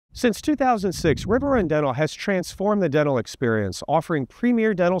Since 2006, River Run Dental has transformed the dental experience, offering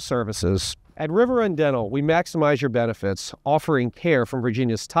premier dental services. At River Run Dental, we maximize your benefits, offering care from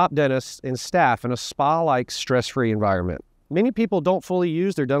Virginia's top dentists and staff in a spa-like, stress-free environment. Many people don't fully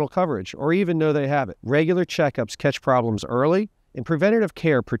use their dental coverage or even know they have it. Regular checkups catch problems early, and preventative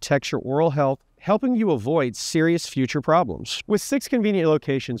care protects your oral health, helping you avoid serious future problems. With 6 convenient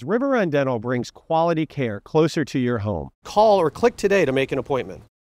locations, River Run Dental brings quality care closer to your home. Call or click today to make an appointment.